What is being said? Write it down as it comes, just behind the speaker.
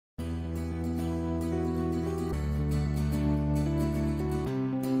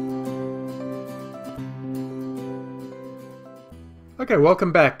Okay,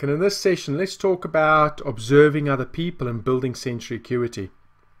 welcome back, and in this session let's talk about observing other people and building sensory acuity.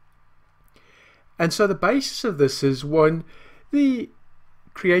 And so the basis of this is when the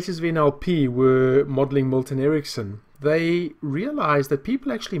creators of NLP were modeling Milton Erickson, they realized that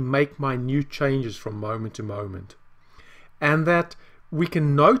people actually make minute changes from moment to moment, and that we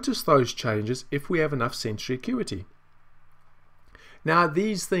can notice those changes if we have enough sensory acuity. Now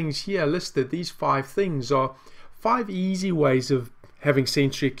these things here listed, these 5 things, are 5 easy ways of having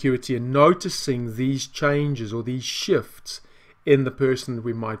sensory acuity and noticing these changes or these shifts in the person that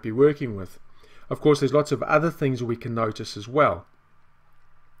we might be working with. Of course, there's lots of other things we can notice as well.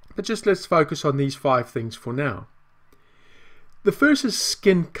 But just let's focus on these 5 things for now. The first is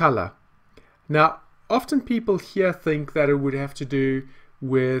skin color. Now, often people here think that it would have to do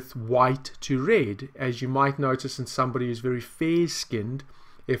with white to red, as you might notice in somebody who's very fair-skinned.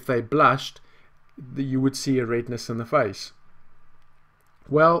 If they blushed, you would see a redness in the face.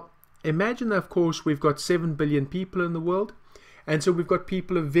 Well, imagine that, of course, we've got 7 billion people in the world, and so we've got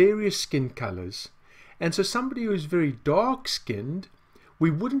people of various skin colors. And so somebody who is very dark-skinned, we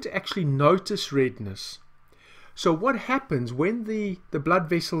wouldn't actually notice redness. So what happens when the blood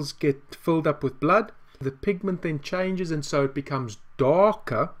vessels get filled up with blood, the pigment then changes, and so it becomes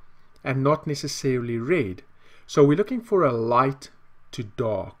darker and not necessarily red. So we're looking for a light to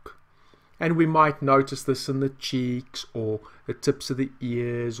dark. And we might notice this in the cheeks or the tips of the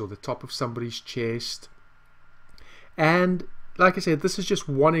ears or the top of somebody's chest. And like I said, this is just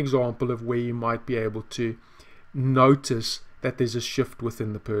one example of where you might be able to notice that there's a shift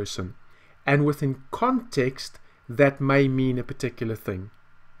within the person. And within context, that may mean a particular thing.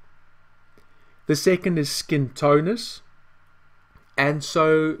 The second is skin tonus. And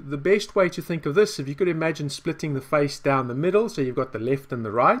so the best way to think of this, if you could imagine splitting the face down the middle, so you've got the left and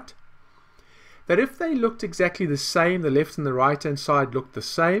the right, that if they looked exactly the same, the left and the right hand side looked the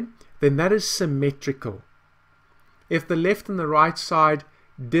same, then that is symmetrical. If the left and the right side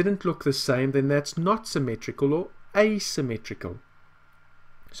didn't look the same, then that's not symmetrical or asymmetrical.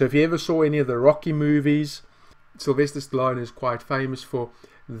 So if you ever saw any of the Rocky movies, Sylvester Stallone is quite famous for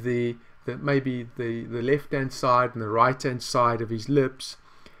maybe the left hand side and the right hand side of his lips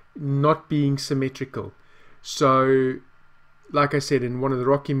not being symmetrical. So like I said, in one of the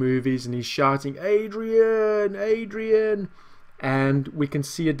Rocky movies, and he's shouting, "Adrian, Adrian!" and we can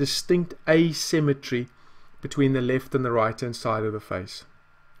see a distinct asymmetry between the left and the right hand side of the face.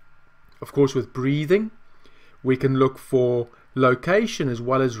 Of course, with breathing, we can look for location as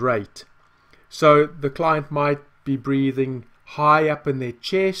well as rate. So the client might be breathing high up in their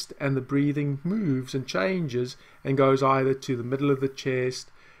chest, and the breathing moves and changes and goes either to the middle of the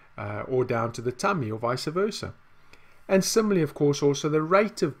chest or down to the tummy, or vice versa. And similarly, of course, also the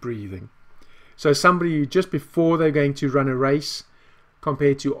rate of breathing. So somebody who just before they're going to run a race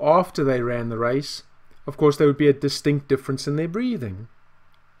compared to after they ran the race, of course there would be a distinct difference in their breathing.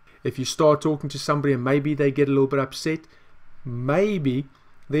 If you start talking to somebody and maybe they get a little bit upset, maybe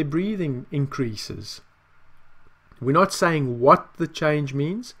their breathing increases. We're not saying what the change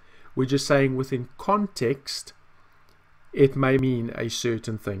means, we're just saying within context it may mean a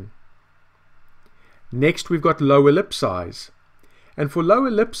certain thing. Next, we've got lower lip size. And for lower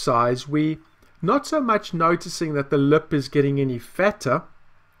lip size, we not so much noticing that the lip is getting any fatter.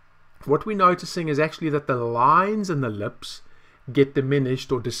 What we're noticing is actually that the lines in the lips get diminished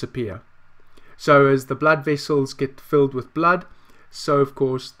or disappear. So as the blood vessels get filled with blood, so of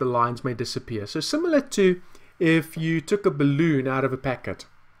course the lines may disappear. So similar to if you took a balloon out of a packet.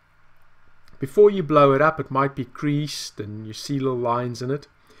 Before you blow it up, it might be creased and you see little lines in it.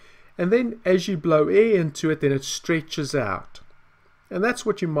 And then as you blow air into it, then it stretches out. And that's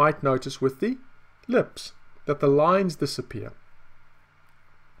what you might notice with the lips, that the lines disappear.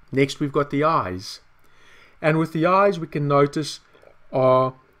 Next, we've got the eyes. And with the eyes, we can notice,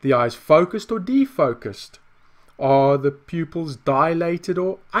 are the eyes focused or defocused? Are the pupils dilated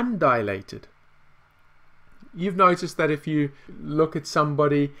or undilated? You've noticed that if you look at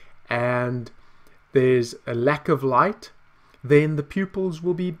somebody and there's a lack of light, then the pupils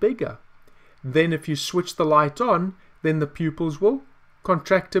will be bigger. Then if you switch the light on, then the pupils will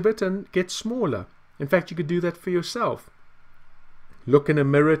contract a bit and get smaller. In fact, you could do that for yourself. Look in a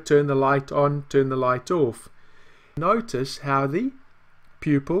mirror, turn the light on, turn the light off. Notice how the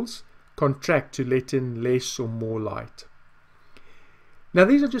pupils contract to let in less or more light. Now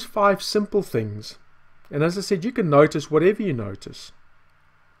these are just 5 simple things. And as I said, you can notice whatever you notice.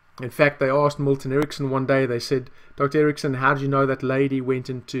 In fact, they asked Milton Erickson one day, they said, "Dr. Erickson, how did you know that lady went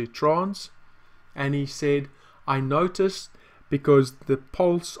into trance?" And he said, "I noticed because the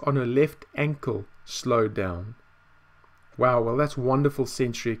pulse on her left ankle slowed down." Wow, well, that's wonderful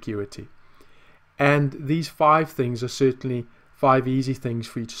sensory acuity. And these 5 things are certainly 5 easy things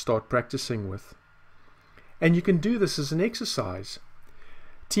for you to start practicing with. And you can do this as an exercise.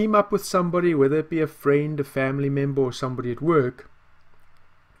 Team up with somebody, whether it be a friend, a family member, or somebody at work,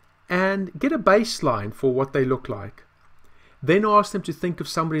 and get a baseline for what they look like. Then ask them to think of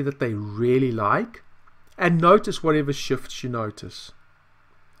somebody that they really like, and notice whatever shifts you notice.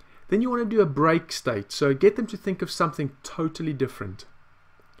 Then you want to do a break state, so get them to think of something totally different.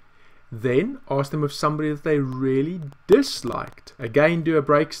 Then ask them of somebody that they really disliked. Again, do a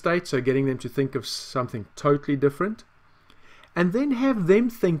break state, so getting them to think of something totally different. And then have them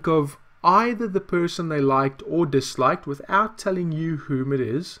think of either the person they liked or disliked without telling you whom it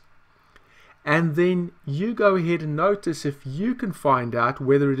is. And then you go ahead and notice if you can find out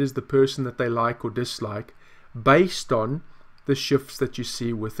whether it is the person that they like or dislike based on the shifts that you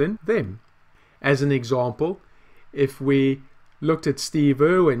see within them. As an example, if we looked at Steve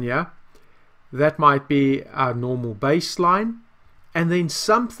Irwin here, that might be our normal baseline, and then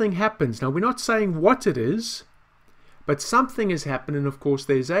something happens. Now, we're not saying what it is, but something has happened, and of course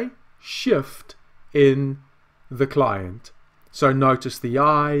there's a shift in the client. So notice the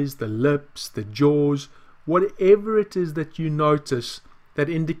eyes, the lips, the jaws, whatever it is that you notice that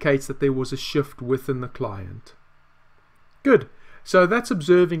indicates that there was a shift within the client. Good. So that's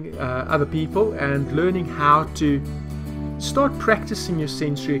observing other people and learning how to start practicing your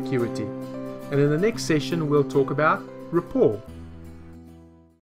sensory acuity. And in the next session, we'll talk about rapport.